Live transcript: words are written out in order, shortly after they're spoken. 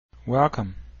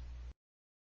Welcome.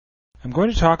 I'm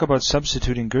going to talk about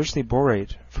substituting Gerstley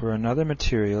Borate for another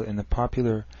material in the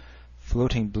popular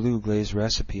floating blue glaze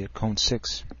recipe at cone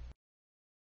 6.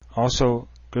 Also,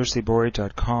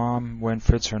 GerstleyBorate.com, when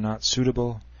frits are not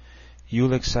suitable,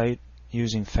 ulexite,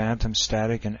 using phantom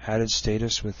static and added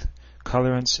status with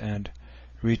colorants, and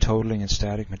retotaling in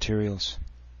static materials.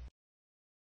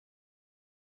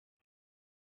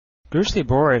 Gerstley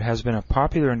Borate has been a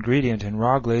popular ingredient in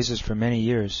raw glazes for many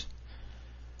years.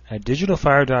 At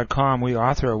Digitalfire.com, we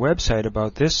author a website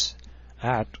about this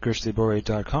at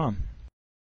GerstleyBorate.com.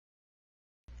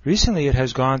 Recently, it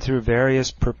has gone through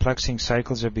various perplexing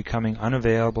cycles of becoming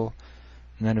unavailable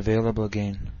and then available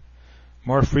again.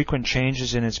 More frequent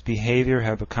changes in its behavior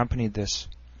have accompanied this.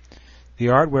 The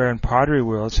artware and pottery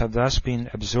worlds have thus been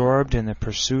absorbed in the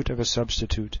pursuit of a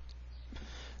substitute.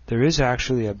 There is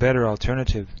actually a better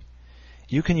alternative.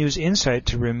 You can use INSIGHT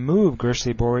to remove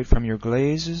Gerstley Borate from your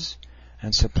glazes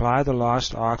and supply the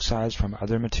lost oxides from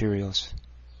other materials.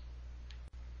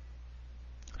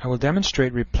 I will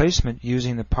demonstrate replacement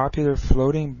using the popular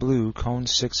floating blue cone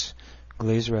 6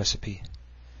 glaze recipe.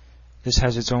 This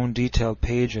has its own detailed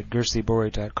page at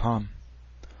GerstleyBorate.com.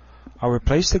 I'll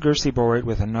replace the Gerstley Borate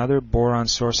with another boron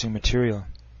sourcing material.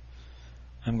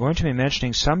 I'm going to be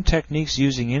mentioning some techniques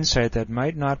using INSIGHT that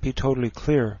might not be totally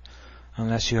clear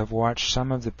unless you have watched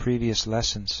some of the previous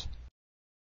lessons.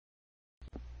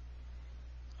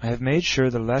 I have made sure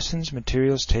the lessons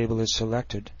materials table is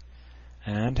selected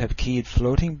and have keyed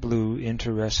floating blue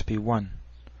into recipe 1.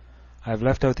 I have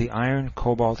left out the iron,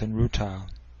 cobalt, and rutile.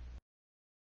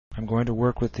 I'm going to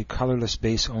work with the colorless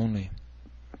base only.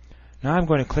 Now I'm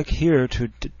going to click here to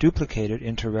duplicate it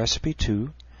into recipe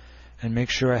 2 and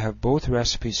make sure I have both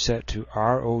recipes set to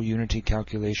RO unity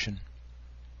calculation.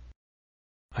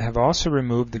 I have also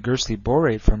removed the Gerstley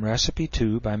Borate from recipe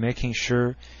 2 by making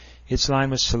sure its line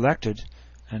was selected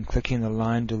and clicking the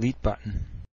line delete button.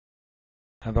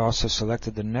 I've also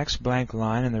selected the next blank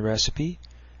line in the recipe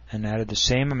and added the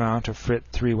same amount of frit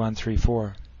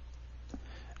 3134.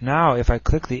 Now if I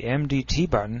click the MDT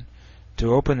button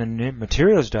to open the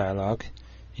materials dialog,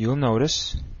 you'll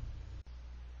notice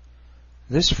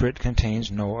this frit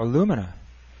contains no alumina.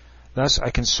 Thus I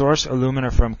can source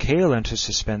alumina from kaolin to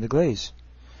suspend the glaze.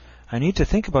 I need to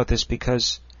think about this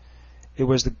because it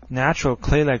was the natural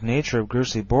clay-like nature of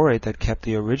Gerstley Borate that kept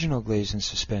the original glaze in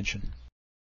suspension.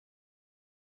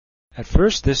 At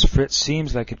first this frit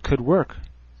seems like it could work,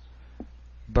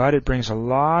 but it brings a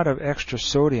lot of extra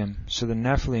sodium, so the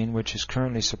nepheline, which is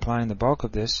currently supplying the bulk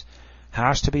of this,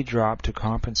 has to be dropped to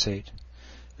compensate.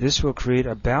 This will create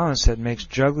a balance that makes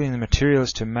juggling the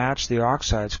materials to match the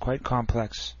oxides quite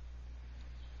complex.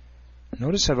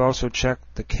 Notice I've also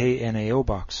checked the KNAO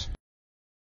box.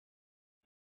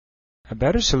 A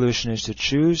better solution is to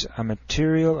choose a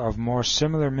material of more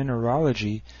similar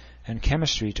mineralogy and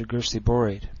chemistry to Gerstley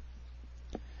Borate.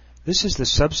 This is the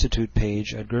substitute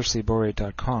page at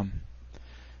GerstleyBorate.com.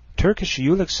 Turkish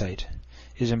ulexite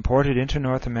is imported into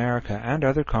North America and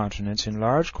other continents in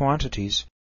large quantities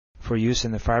for use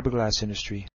in the fiberglass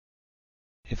industry.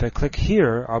 If I click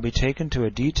here, I'll be taken to a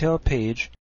detailed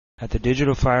page at the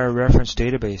Digitalfire reference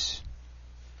database.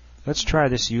 Let's try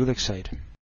this ulexite.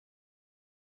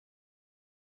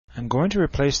 I'm going to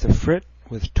replace the frit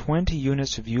with 20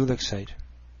 units of ulexite.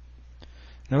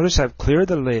 Notice I've cleared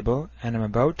the label and I'm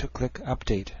about to click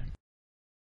Update.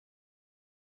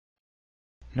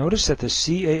 Notice that the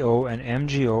CaO and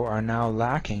MgO are now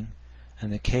lacking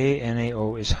and the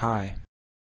KNaO is high.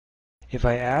 If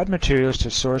I add materials to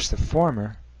source the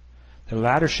former, the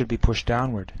latter should be pushed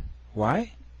downward.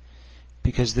 Why?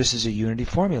 Because this is a unity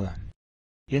formula.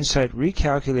 INSIGHT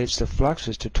recalculates the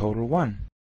fluxes to total 1.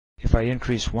 If I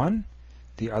increase 1,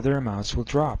 the other amounts will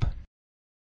drop.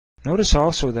 Notice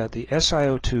also that the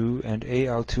SiO2 and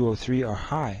Al2O3 are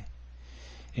high.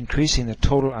 Increasing the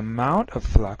total amount of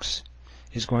flux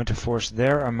is going to force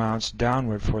their amounts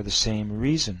downward for the same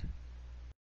reason.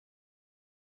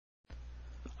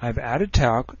 I've added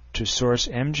talc to source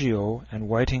MgO and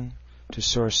whiting to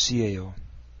source CaO.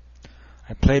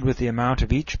 I played with the amount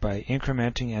of each by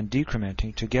incrementing and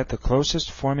decrementing to get the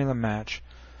closest formula match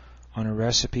on a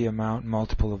recipe amount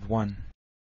multiple of 1.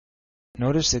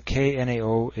 Notice that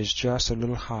KNaO is just a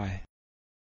little high.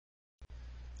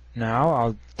 Now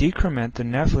I'll decrement the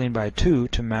nepheline by 2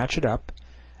 to match it up,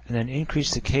 and then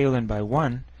increase the kaolin by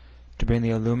 1 to bring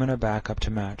the alumina back up to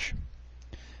match.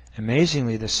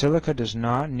 Amazingly, the silica does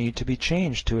not need to be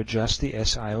changed to adjust the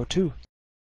SiO2.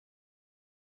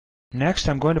 Next,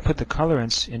 I'm going to put the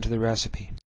colorants into the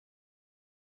recipe.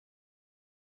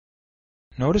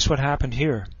 Notice what happened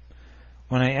here.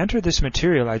 When I entered this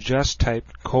material, I just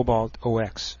typed cobalt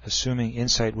OX, assuming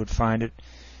INSIGHT would find it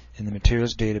in the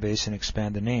materials database and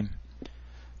expand the name.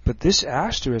 But this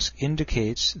asterisk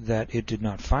indicates that it did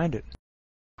not find it.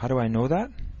 How do I know that?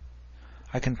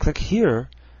 I can click here,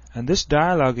 and this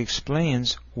dialog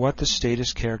explains what the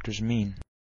status characters mean.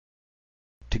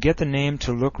 To get the name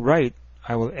to look right,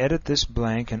 I will edit this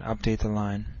blank and update the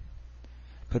line.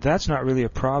 But that's not really a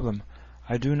problem.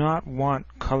 I do not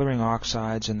want coloring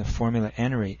oxides in the formula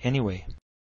anyway.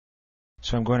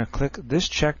 So I'm going to click this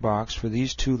checkbox for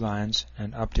these two lines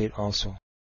and update also.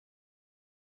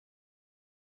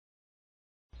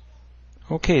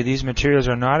 Okay, these materials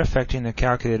are not affecting the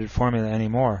calculated formula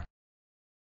anymore.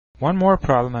 One more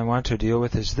problem I want to deal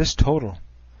with is this total.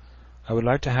 I would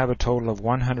like to have a total of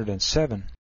 107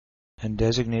 and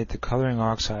designate the coloring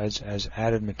oxides as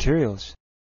added materials.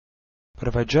 But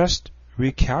if I just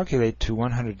recalculate to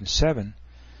 107,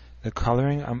 the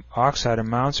coloring oxide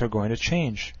amounts are going to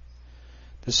change.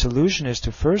 The solution is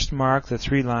to first mark the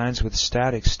three lines with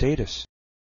static status.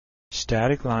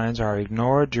 Static lines are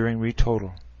ignored during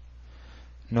retotal.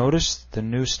 Notice the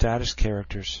new status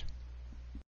characters.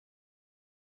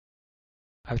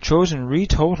 I've chosen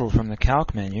retotal from the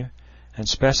calc menu and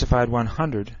specified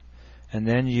 100 and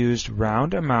then used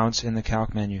round amounts in the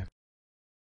calc menu.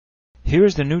 Here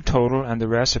is the new total and the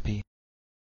recipe.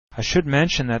 I should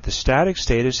mention that the static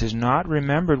status is not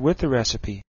remembered with the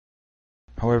recipe.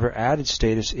 However, added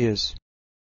status is.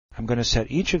 I'm going to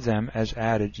set each of them as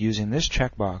added using this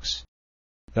checkbox.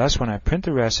 Thus, when I print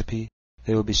the recipe,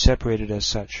 they will be separated as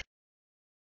such.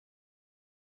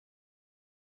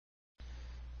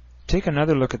 Take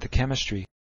another look at the chemistry.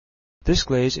 This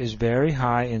glaze is very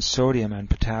high in sodium and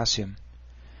potassium,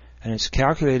 and its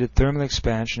calculated thermal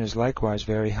expansion is likewise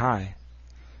very high.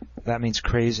 That means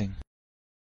crazing.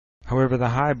 However, the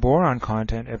high boron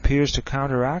content appears to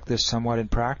counteract this somewhat in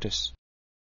practice.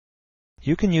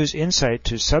 You can use INSIGHT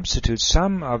to substitute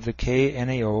some of the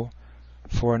KNaO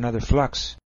for another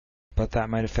flux, but that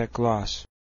might affect gloss.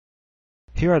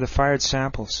 Here are the fired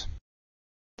samples.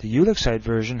 The ulexite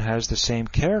version has the same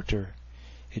character.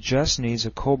 It just needs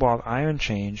a cobalt ion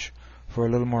change for a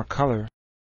little more color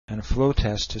and a flow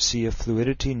test to see if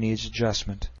fluidity needs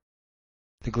adjustment.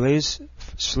 The glaze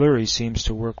slurry seems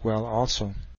to work well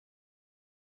also.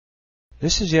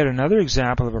 This is yet another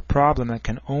example of a problem that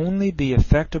can only be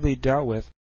effectively dealt with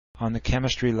on the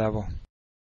chemistry level.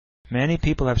 Many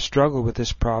people have struggled with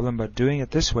this problem, but doing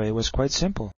it this way was quite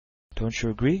simple. Don't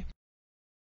you agree?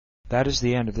 That is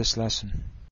the end of this lesson.